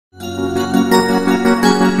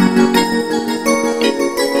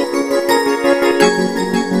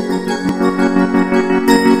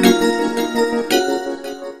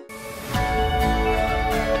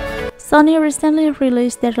Sony recently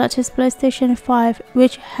released their latest PlayStation 5,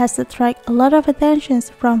 which has attracted a lot of attention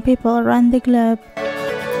from people around the globe.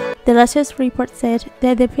 The latest report said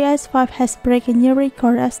that the PS5 has broken a new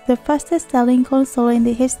record as the fastest-selling console in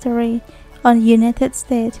the history on the United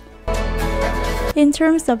States. In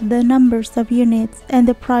terms of the numbers of units and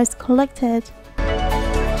the price collected,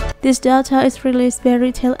 this data is released by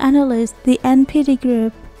retail analyst the NPD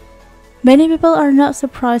Group. Many people are not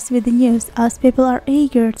surprised with the news as people are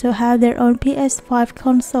eager to have their own PS5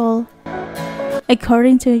 console.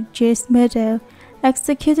 According to Gizmodo,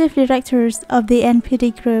 executive directors of the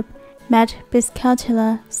NPD Group,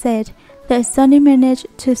 Piscatella, said that Sony managed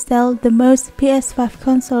to sell the most PS5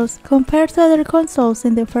 consoles compared to other consoles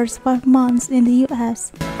in the first 5 months in the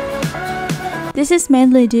US. This is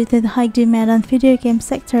mainly due to the high demand on video game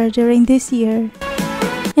sector during this year.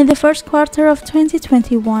 In the first quarter of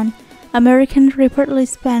 2021, Americans reportedly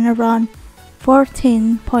spent around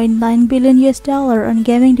 $14.9 billion on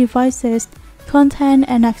gaming devices, content,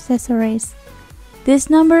 and accessories. This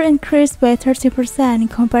number increased by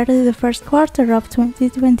 30% compared to the first quarter of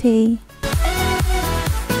 2020.